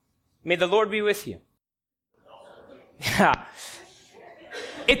May the Lord be with you. Yeah.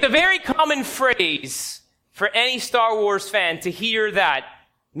 It's a very common phrase for any Star Wars fan to hear that,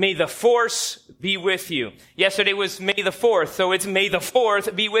 may the Force be with you. Yesterday was May the 4th, so it's May the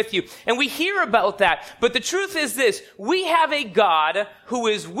 4th be with you. And we hear about that. But the truth is this, we have a God who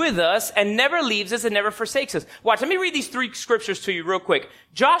is with us and never leaves us and never forsakes us. Watch, let me read these 3 scriptures to you real quick.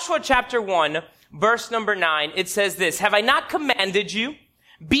 Joshua chapter 1, verse number 9, it says this, have I not commanded you?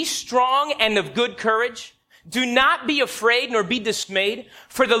 Be strong and of good courage. Do not be afraid nor be dismayed,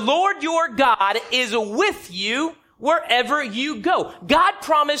 for the Lord your God is with you wherever you go. God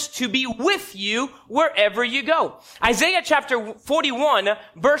promised to be with you wherever you go. Isaiah chapter 41,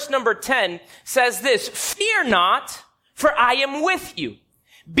 verse number 10 says this, fear not, for I am with you.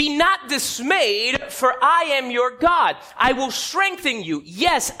 Be not dismayed, for I am your God. I will strengthen you.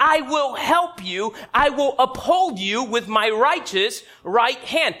 Yes, I will help you. I will uphold you with my righteous right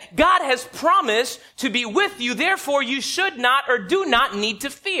hand. God has promised to be with you. Therefore, you should not or do not need to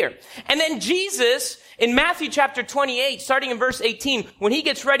fear. And then Jesus, in Matthew chapter 28, starting in verse 18, when he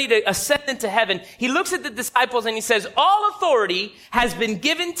gets ready to ascend into heaven, he looks at the disciples and he says, all authority has been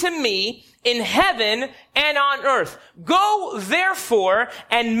given to me in heaven and on earth. Go, therefore,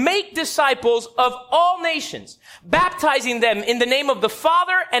 and make disciples of all nations, baptizing them in the name of the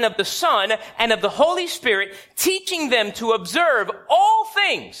Father and of the Son and of the Holy Spirit, teaching them to observe all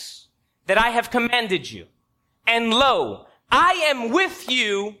things that I have commanded you. And lo, I am with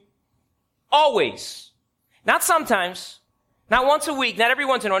you always. Not sometimes, not once a week, not every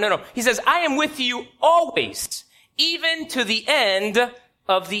once in a while. No. He says, I am with you always, even to the end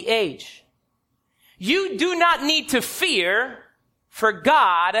of the age. You do not need to fear, for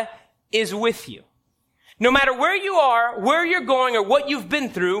God is with you. No matter where you are, where you're going, or what you've been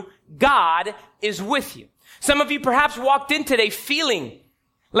through, God is with you. Some of you perhaps walked in today feeling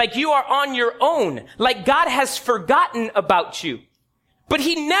like you are on your own, like God has forgotten about you. But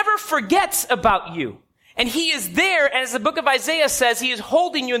he never forgets about you. And he is there, and as the book of Isaiah says, he is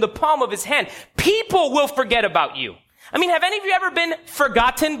holding you in the palm of his hand. People will forget about you. I mean, have any of you ever been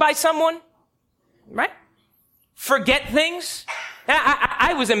forgotten by someone? Right? Forget things?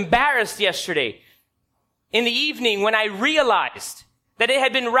 I was embarrassed yesterday in the evening when I realized that it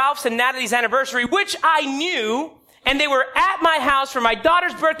had been Ralph's and Natalie's anniversary, which I knew, and they were at my house for my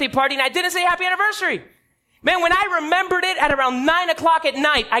daughter's birthday party, and I didn't say happy anniversary. Man, when I remembered it at around 9 o'clock at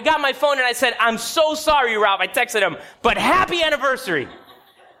night, I got my phone and I said, I'm so sorry, Ralph. I texted him, but happy anniversary.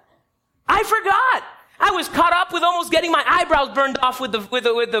 I forgot. I was caught up with almost getting my eyebrows burned off with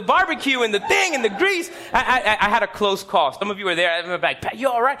the barbecue and the thing and the grease. I had a close call. Some of you were there. I have my back. Pat, you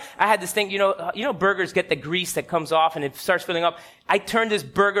all right? I had this thing, you know, burgers get the grease that comes off and it starts filling up. I turned this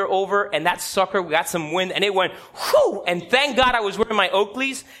burger over and that sucker got some wind and it went, whoo! And thank God I was wearing my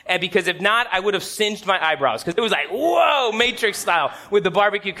Oakleys, and because if not, I would have singed my eyebrows because it was like, whoa, Matrix style with the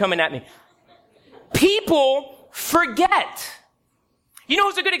barbecue coming at me. People forget. You know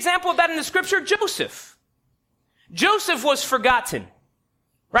who's a good example of that in the scripture? Joseph. Joseph was forgotten,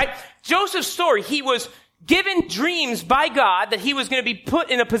 right? Joseph's story, he was given dreams by God that he was going to be put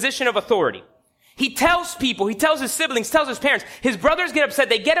in a position of authority. He tells people, he tells his siblings, tells his parents. His brothers get upset.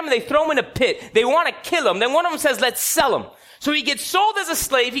 They get him and they throw him in a pit. They want to kill him. Then one of them says, let's sell him. So he gets sold as a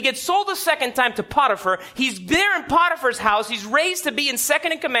slave. He gets sold a second time to Potiphar. He's there in Potiphar's house. He's raised to be in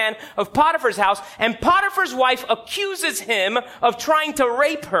second in command of Potiphar's house. And Potiphar's wife accuses him of trying to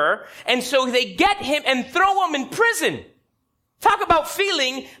rape her. And so they get him and throw him in prison. Talk about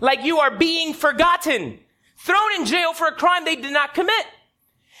feeling like you are being forgotten. Thrown in jail for a crime they did not commit.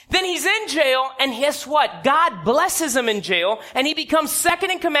 Then he's in jail, and guess what? God blesses him in jail, and he becomes second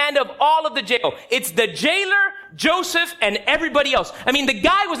in command of all of the jail. It's the jailer, Joseph, and everybody else. I mean, the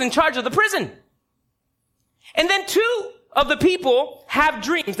guy was in charge of the prison. And then two of the people have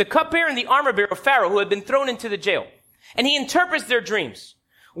dreams, the cupbearer and the armor bearer of Pharaoh, who had been thrown into the jail. And he interprets their dreams.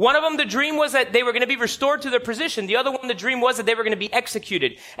 One of them, the dream was that they were going to be restored to their position. The other one, the dream was that they were going to be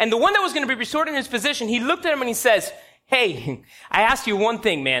executed. And the one that was going to be restored in his position, he looked at him and he says, hey, I ask you one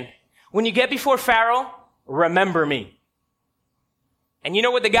thing, man. When you get before Pharaoh, remember me. And you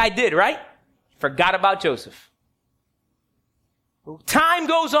know what the guy did, right? Forgot about Joseph. Time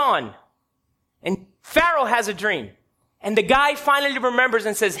goes on, and Pharaoh has a dream. And the guy finally remembers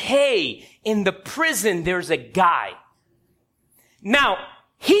and says, hey, in the prison, there's a guy. Now,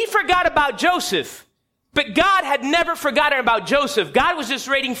 he forgot about Joseph, but God had never forgotten about Joseph. God was just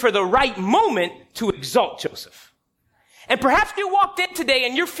waiting for the right moment to exalt Joseph. And perhaps you walked in today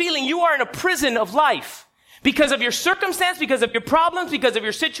and you're feeling you are in a prison of life. because of your circumstance, because of your problems, because of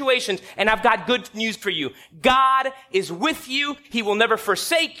your situations. And I've got good news for you. God is with you. He will never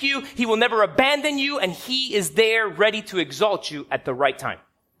forsake you. He will never abandon you. And he is there ready to exalt you at the right time.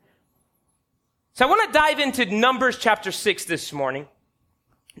 So I want to dive into Numbers chapter 6 this morning.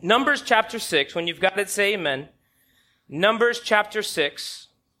 Numbers chapter 6. When you've got it, say amen. Numbers chapter 6.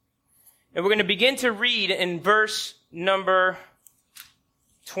 And we're going to begin to read in verse number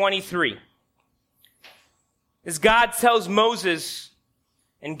 23. As God tells Moses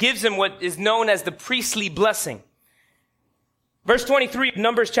and gives him what is known as the priestly blessing. Verse 23 of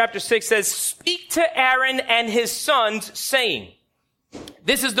Numbers chapter 6 says, "Speak to Aaron and his sons, saying,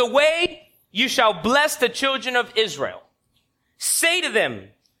 this is the way you shall bless the children of Israel. Say to them,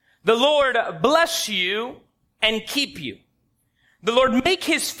 the Lord bless you and keep you. The Lord make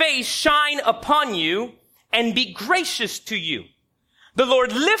his face shine upon you and be gracious to you. The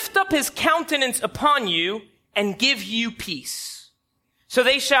Lord lift up his countenance upon you and give you peace. So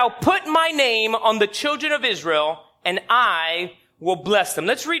they shall put my name on the children of Israel, and I will bless them."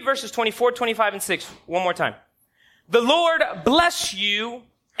 Let's read verses 24, 25, and 6 one more time. "The Lord bless you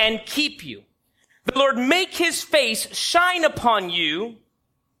and keep you. The Lord make his face shine upon you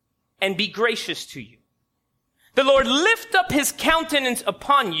and be gracious to you. The Lord lift up his countenance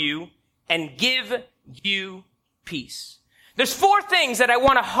upon you and give you peace." There's 4 things that I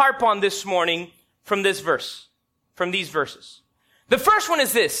want to harp on this morning from this verse, from these verses. The first one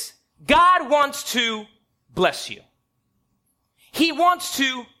is this: God wants to bless you. He wants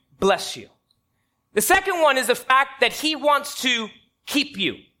to bless you. The second one is the fact that he wants to keep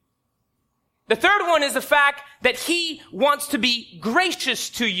you. The third one is the fact that he wants to be gracious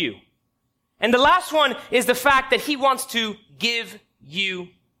to you. And the last one is the fact that he wants to give you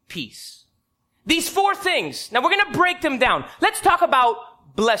peace. These 4 things. Now we're going to break them down. Let's talk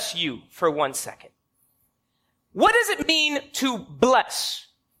about bless you for 1 second. What does it mean to bless?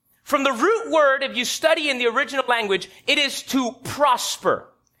 From the root word, if you study in the original language, it is to prosper.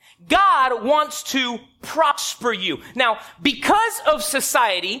 God wants to prosper you. Now, because of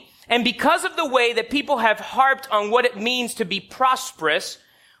society and because of the way that people have harped on what it means to be prosperous,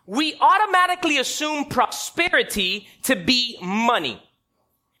 we automatically assume prosperity to be money.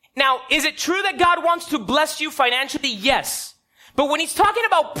 Now, is it true that God wants to bless you financially? Yes. But when he's talking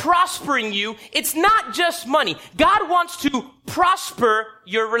about prospering you, it's not just money. God wants to prosper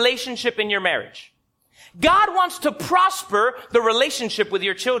your relationship in your marriage. God wants to prosper the relationship with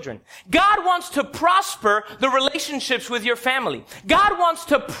your children. God wants to prosper the relationships with your family. God wants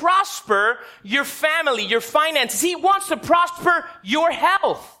to prosper your family, your finances. He wants to prosper your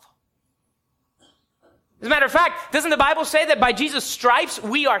health. As a matter of fact, doesn't the Bible say that by Jesus' stripes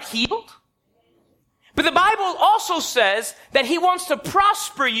we are healed? But the Bible also says that he wants to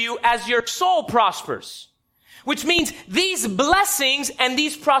prosper you as your soul prospers. Which means these blessings and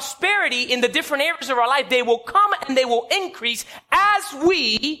these prosperity in the different areas of our life, they will come and they will increase as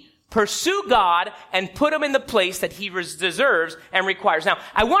we pursue God and put him in the place that he deserves and requires. Now,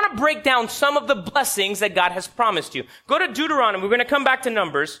 I want to break down some of the blessings that God has promised you. Go to Deuteronomy. We're going to come back to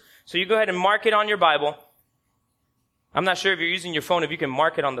Numbers. So you go ahead and mark it on your Bible. I'm not sure if you're using your phone, if you can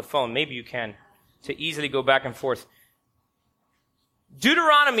mark it on the phone. Maybe you can, to easily go back and forth.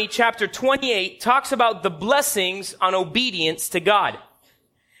 Deuteronomy chapter 28 talks about the blessings on obedience to God.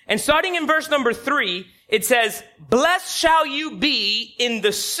 And starting in verse number 3, it says, "Blessed shall you be in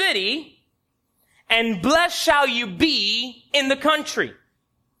the city, and blessed shall you be in the country.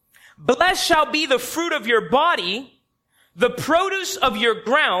 Blessed shall be the fruit of your body, the produce of your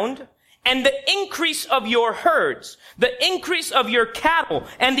ground, and the increase of your herds, the increase of your cattle,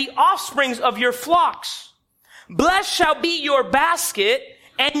 and the offsprings of your flocks. Blessed shall be your basket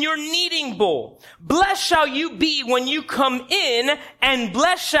and your kneading bowl. Blessed shall you be when you come in, and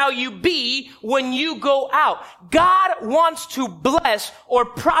blessed shall you be when you go out." God wants to bless or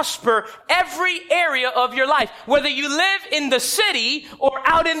prosper every area of your life, whether you live in the city or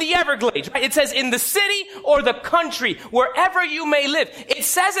out in the Everglades. Right? It says in the city or the country, wherever you may live. It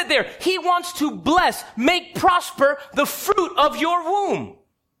says it there. He wants to bless, make prosper the fruit of your womb,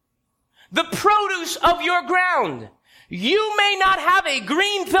 the produce of your ground. You may not have a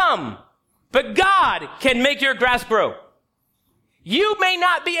green thumb, but God can make your grass grow. You may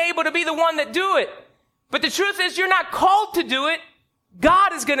not be able to be the one that do it, but the truth is you're not called to do it.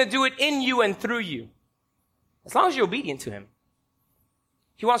 God is going to do it in you and through you, as long as you're obedient to him.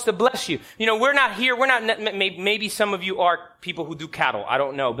 He wants to bless you. You know, we're not, maybe some of you are people who do cattle. I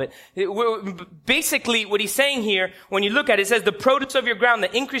don't know. But basically what he's saying here, when you look at it, it says the produce of your ground,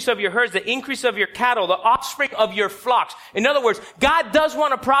 the increase of your herds, the increase of your cattle, the offspring of your flocks. In other words, God does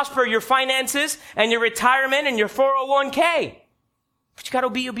want to prosper your finances and your retirement and your 401k. But you got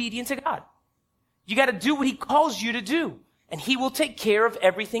to be obedient to God. You got to do what he calls you to do. And he will take care of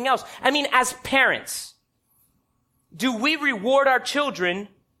everything else. I mean, as parents, do we reward our children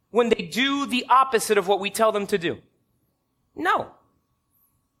when they do the opposite of what we tell them to do? No.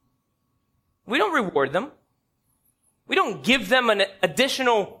 We don't reward them. We don't give them an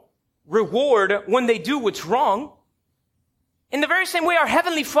additional reward when they do what's wrong. In the very same way, our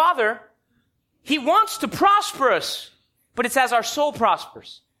Heavenly Father, he wants to prosper us, but it's as our soul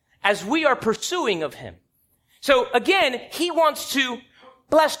prospers, as we are pursuing of him. So again, he wants to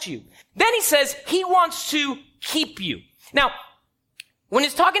bless you. Then he says he wants to keep you. Now, when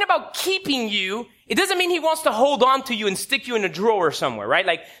it's talking about keeping you, it doesn't mean he wants to hold on to you and stick you in a drawer somewhere, right?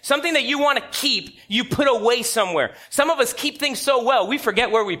 Like something that you want to keep, you put away somewhere. Some of us keep things so well, we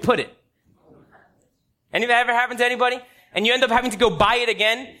forget where we put it. Any of that ever happened to anybody? And you end up having to go buy it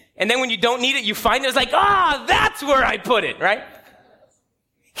again, and then when you don't need it, you find it. It's like, that's where I put it, right?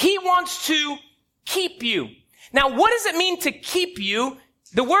 He wants to keep you. Now, what does it mean to keep you?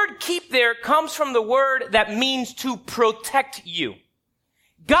 The word keep there comes from the word that means to protect you.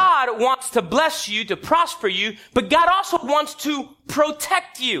 God wants to bless you, to prosper you, but God also wants to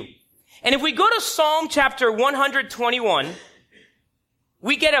protect you. And if we go to Psalm chapter 121,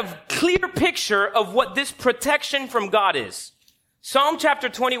 we get a clear picture of what this protection from God is. Psalm chapter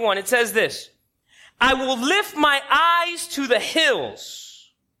 21, it says this, I will lift my eyes to the hills.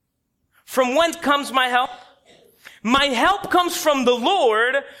 From whence comes my help? My help comes from the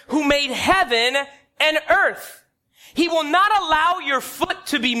Lord who made heaven and earth. He will not allow your foot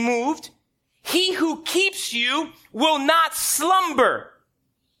to be moved. He who keeps you will not slumber.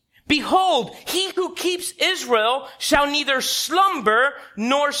 Behold, he who keeps Israel shall neither slumber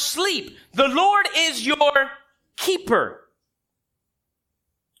nor sleep. The Lord is your keeper.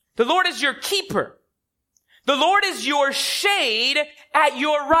 The Lord is your keeper. The Lord is your shade at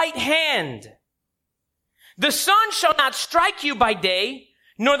your right hand. The sun shall not strike you by day,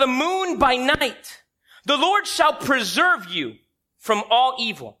 nor the moon by night. The Lord shall preserve you from all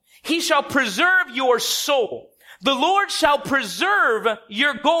evil. He shall preserve your soul. The Lord shall preserve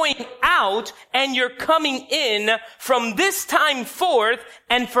your going out and your coming in from this time forth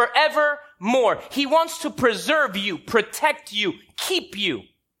and forevermore. He wants to preserve you, protect you, keep you.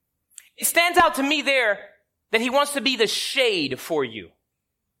 It stands out to me there that he wants to be the shade for you.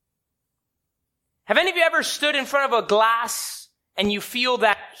 Have any of you ever stood in front of a glass and you feel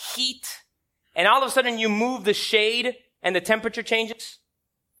that heat and all of a sudden you move the shade and the temperature changes?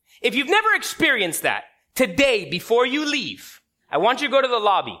 If you've never experienced that, today, before you leave, I want you to go to the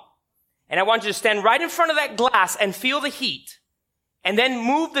lobby and I want you to stand right in front of that glass and feel the heat and then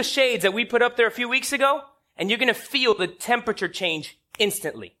move the shades that we put up there a few weeks ago and you're going to feel the temperature change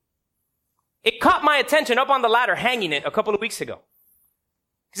instantly. It caught my attention up on the ladder hanging it a couple of weeks ago.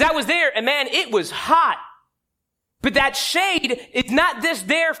 Because I was there and man, it was hot. But that shade is not just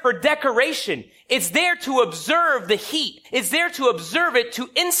there for decoration. It's there to observe the heat. It's there to observe it, to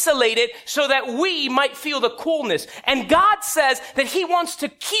insulate it so that we might feel the coolness. And God says that he wants to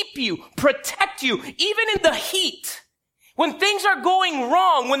keep you, protect you, even in the heat. When things are going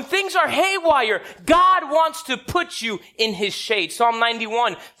wrong, when things are haywire, God wants to put you in his shade. Psalm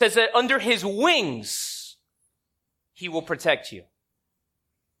 91 says that under his wings, he will protect you.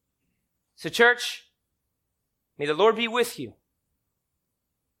 So church, may the Lord be with you.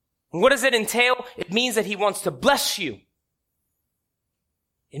 And what does it entail? It means that he wants to bless you.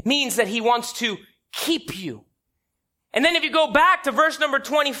 It means that he wants to keep you. And then if you go back to verse number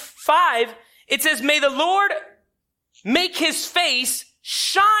 25, it says, may the Lord make his face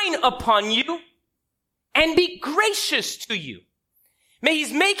shine upon you and be gracious to you. May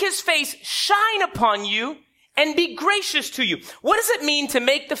he make his face shine upon you and be gracious to you. What does it mean to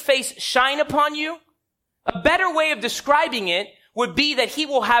make the face shine upon you? A better way of describing it would be that he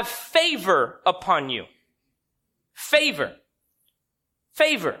will have favor upon you. Favor.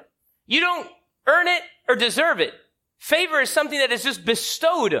 Favor. You don't earn it or deserve it. Favor is something that is just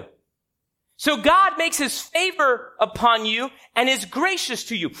bestowed. So God makes his favor upon you and is gracious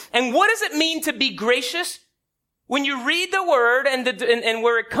to you. And what does it mean to be gracious? When you read the word and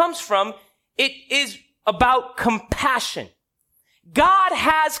where it comes from, it is about compassion. God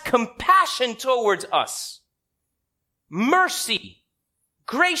has compassion towards us. Mercy.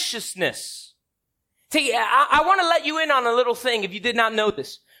 Graciousness. I want to let you in on a little thing if you did not know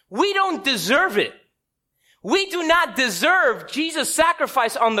this. We don't deserve it. We do not deserve Jesus'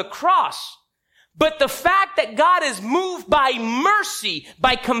 sacrifice on the cross. But the fact that God is moved by mercy,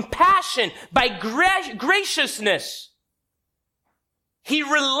 by compassion, by graciousness, he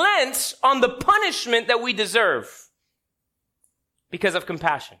relents on the punishment that we deserve because of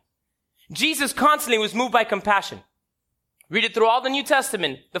compassion. Jesus constantly was moved by compassion. Read it through all the New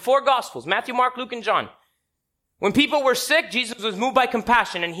Testament, the 4 Gospels, Matthew, Mark, Luke, and John. When people were sick, Jesus was moved by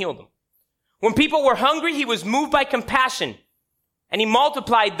compassion and healed them. When people were hungry, he was moved by compassion and he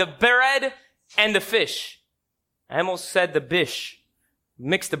multiplied the bread and the fish. I almost said the bish.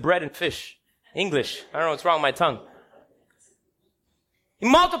 Mixed the bread and fish. English. I don't know what's wrong with my tongue. He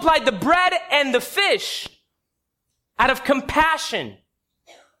multiplied the bread and the fish out of compassion.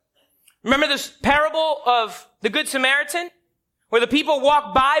 Remember this parable of the Good Samaritan? Where the people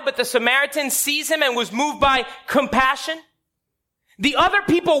walk by, but the Samaritan sees him and was moved by compassion. The other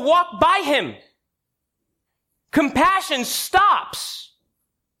people walk by him. Compassion stops.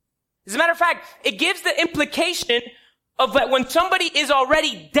 As a matter of fact, it gives the implication of that when somebody is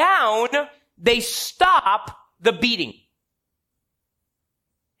already down, they stop the beating.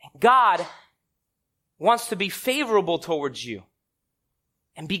 God wants to be favorable towards you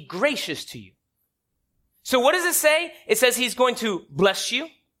and be gracious to you. So what does it say? It says he's going to bless you,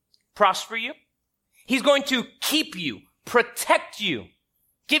 prosper you. He's going to keep you, protect you,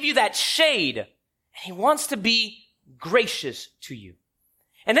 give you that shade. And he wants to be gracious to you.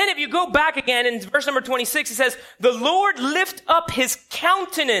 And then if you go back again in verse number 26, it says, the Lord lift up his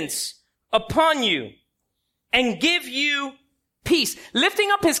countenance upon you and give you peace.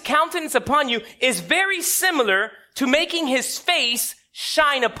 Lifting up his countenance upon you is very similar to making his face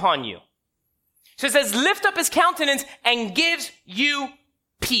shine upon you. So it says, lift up his countenance and gives you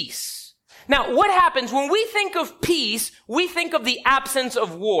peace. Now, what happens when we think of peace? We think of the absence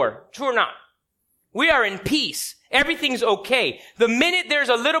of war. True or not? We are in peace. Everything's okay. The minute there's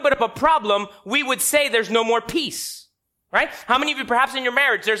a little bit of a problem, we would say there's no more peace. Right? How many of you, perhaps in your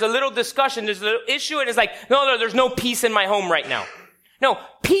marriage, there's a little discussion, there's a little issue, and it's like, no, there's no peace in my home right now. No,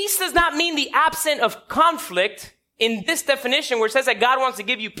 peace does not mean the absence of conflict in this definition where it says that God wants to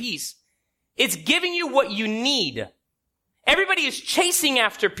give you peace. It's giving you what you need. Everybody is chasing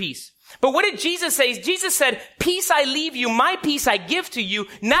after peace. But what did Jesus say? Jesus said, peace I leave you, my peace I give to you.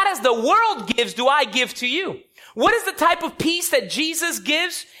 Not as the world gives do I give to you. What is the type of peace that Jesus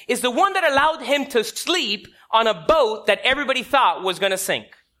gives? Is the one that allowed him to sleep on a boat that everybody thought was going to sink.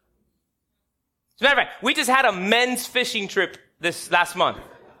 As a matter of fact, we just had a men's fishing trip this last month.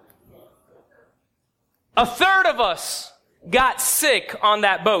 A third of us got sick on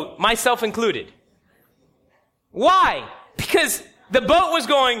that boat, myself included. Why? Because the boat was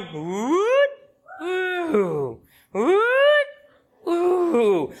going, ooh, ooh,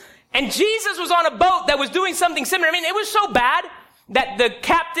 ooh. And Jesus was on a boat that was doing something similar. I mean, it was so bad that the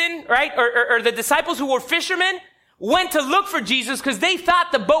captain, right, or the disciples who were fishermen went to look for Jesus because they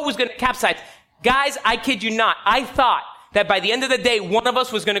thought the boat was going to capsize. Guys, I kid you not. I thought that by the end of the day, one of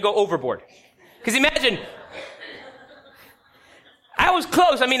us was going to go overboard. Because imagine, I was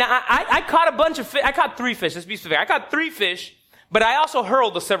close. I mean, I caught a bunch of fish. I caught 3 fish. Let's be specific. I caught 3 fish, but I also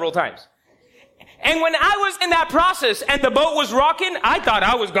hurled several times. And when I was in that process and the boat was rocking, I thought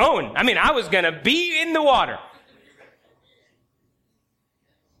I was going. I mean, I was going to be in the water.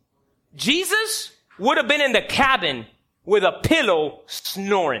 Jesus would have been in the cabin with a pillow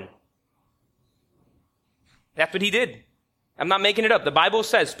snoring. That's what he did. I'm not making it up. The Bible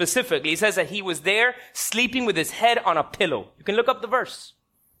says specifically, it says that he was there sleeping with his head on a pillow. You can look up the verse.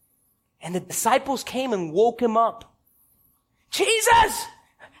 And the disciples came and woke him up. Jesus,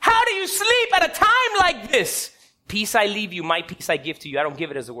 how do you sleep at a time like this? Peace I leave you, my peace I give to you. I don't give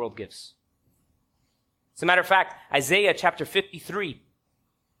it as the world gives. As a matter of fact, Isaiah chapter 53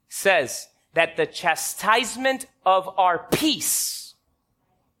 says that the chastisement of our peace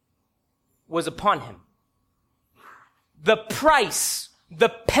was upon him. The price, the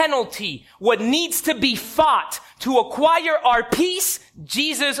penalty, what needs to be fought to acquire our peace,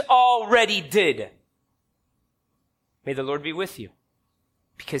 Jesus already did. May the Lord be with you,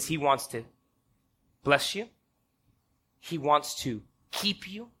 because he wants to bless you. He wants to keep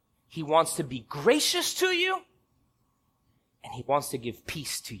you. He wants to be gracious to you. And he wants to give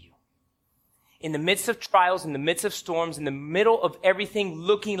peace to you. In the midst of trials, in the midst of storms, in the middle of everything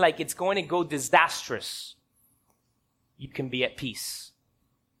looking like it's going to go disastrous, you can be at peace.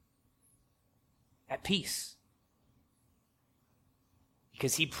 At peace.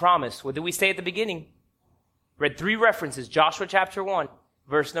 Because he promised, what did we say at the beginning? Read 3 references. Joshua chapter 1,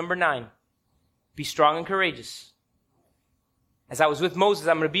 verse number 9. Be strong and courageous. As I was with Moses,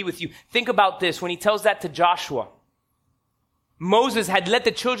 I'm going to be with you. Think about this when he tells that to Joshua. Moses had led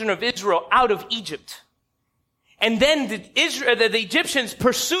the children of Israel out of Egypt. And then the Egyptians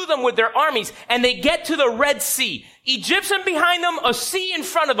pursue them with their armies, and they get to the Red Sea. Egyptian behind them, a sea in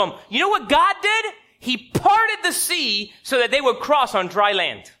front of them. You know what God did? He parted the sea so that they would cross on dry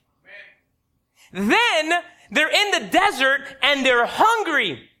land. Then they're in the desert and they're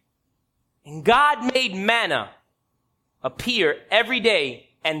hungry. And God made manna appear every day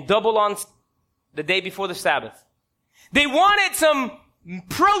and double on the day before the Sabbath. They wanted some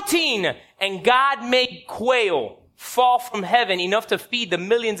protein, and God made quail fall from heaven enough to feed the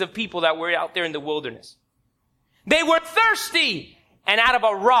millions of people that were out there in the wilderness. They were thirsty, and out of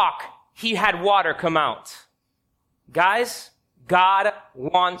a rock, he had water come out. Guys, God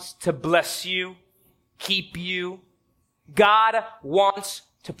wants to bless you, keep you. God wants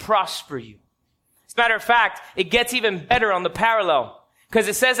to prosper you. As a matter of fact, it gets even better on the parallel. Because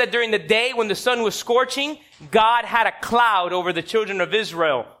it says that during the day when the sun was scorching, God had a cloud over the children of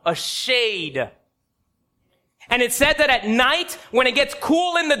Israel, a shade. And it said that at night, when it gets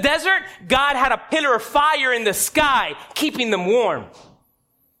cool in the desert, God had a pillar of fire in the sky, keeping them warm.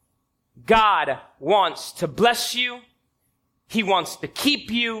 God wants to bless you. He wants to keep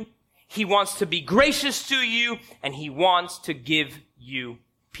you. He wants to be gracious to you. And he wants to give you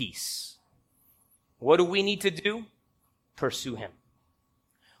peace. What do we need to do? Pursue him.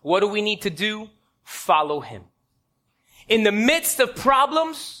 What do we need to do? Follow him. In the midst of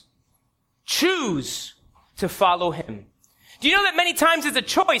problems, choose to follow him. Do you know that many times it's a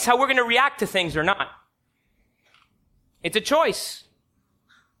choice how we're going to react to things or not? It's a choice.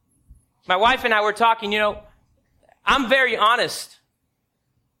 My wife and I were talking, I'm very honest.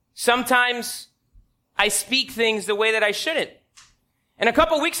 Sometimes I speak things the way that I shouldn't. And a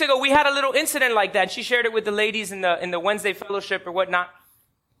couple weeks ago, we had a little incident like that. She shared it with the ladies in the Wednesday fellowship or whatnot.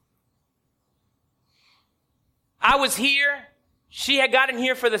 I was here. She had gotten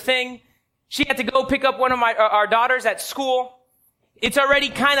here for the thing. She had to go pick up one of our daughters at school. It's already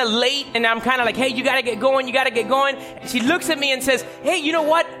kind of late, and I'm kind of like, hey, you got to get going. And she looks at me and says, hey, you know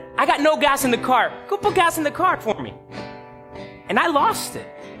what? I got no gas in the car. Go put gas in the car for me. And I lost it.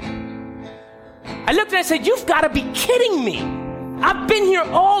 I looked and I said, you've got to be kidding me. I've been here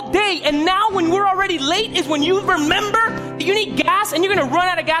all day, and now when we're already late is when you remember that you need gas and you're going to run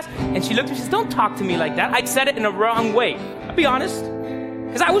out of gas. And she looked at me and says, don't talk to me like that. I said it in a wrong way. I'll be honest.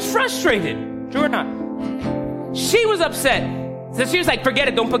 Because I was frustrated. True or not? She was upset. So she was like, forget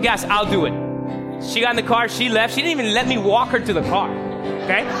it. Don't put gas. I'll do it. She got in the car. She left. She didn't even let me walk her to the car.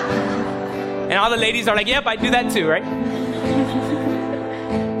 Okay? And all the ladies are like, yep, I do that too, right?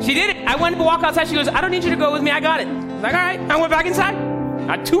 She did it. I went to walk outside. She goes, I don't need you to go with me. I got it. I was like, all right. I went back inside.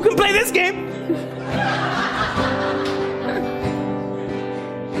 I too can play this game.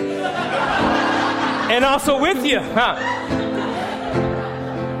 And also with you, huh?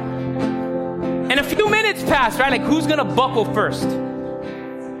 And a few minutes passed, right? Like, who's going to buckle first?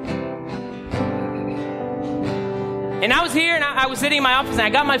 And I was here, and I was sitting in my office, and I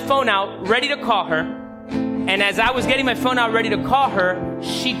got my phone out, ready to call her. And as I was getting my phone out, ready to call her,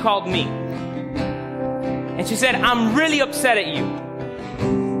 she called me. And she said, I'm really upset at you.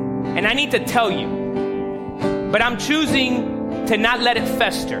 And I need to tell you. But I'm choosing to not let it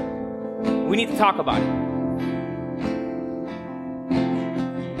fester. We need to talk about it.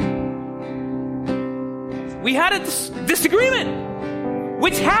 We had a disagreement,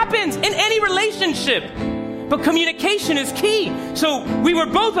 which happens in any relationship. But communication is key. So we were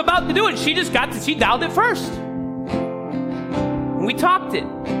both about to do it. She dialed it first. And we talked it.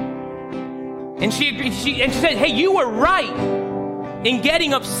 And she agreed. She said, hey, you were right in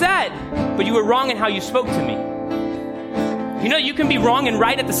getting upset, but you were wrong in how you spoke to me. You know, you can be wrong and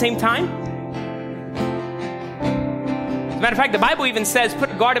right at the same time. As a matter of fact, the Bible even says,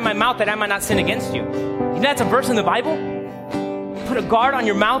 put a guard in my mouth that I might not sin against you. You know that's a verse in the Bible? Put a guard on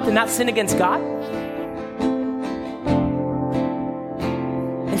your mouth and not sin against God.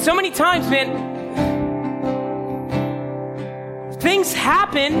 And so many times, man, things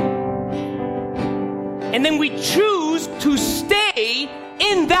happen, and then we choose to stay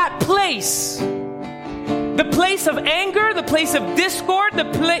in that place. The place of anger, the place of discord, the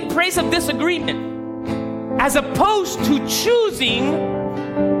place of disagreement. As opposed to choosing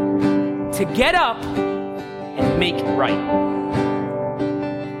to get up and make it right.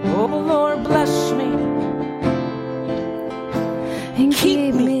 Oh Lord, bless me and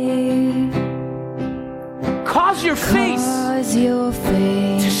keep me. Cause your face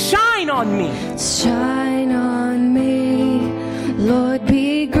to shine on me. Shine on me, Lord.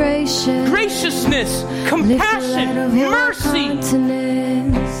 be gracious. graciousness, Lift the compassion, light of your mercy,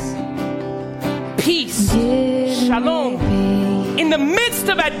 countenance. peace, Give shalom. me In the midst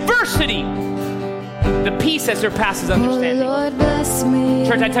of adversity, the peace that surpasses peace. Oh understanding. Lord, bless me.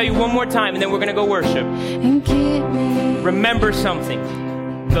 Church, I tell you one more time, and then we're going to go worship. And keep me. Remember something.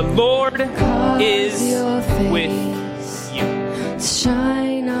 The Lord Cause is your with face you.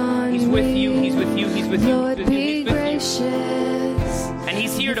 shine on He's with you. He's with you. He's with you. Lord, He's with you. be He's with you. gracious. And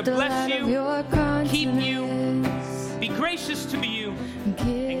He's here to Lift the bless light of you, your keep you, countenance. be gracious to you, Give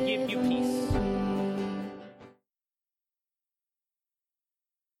and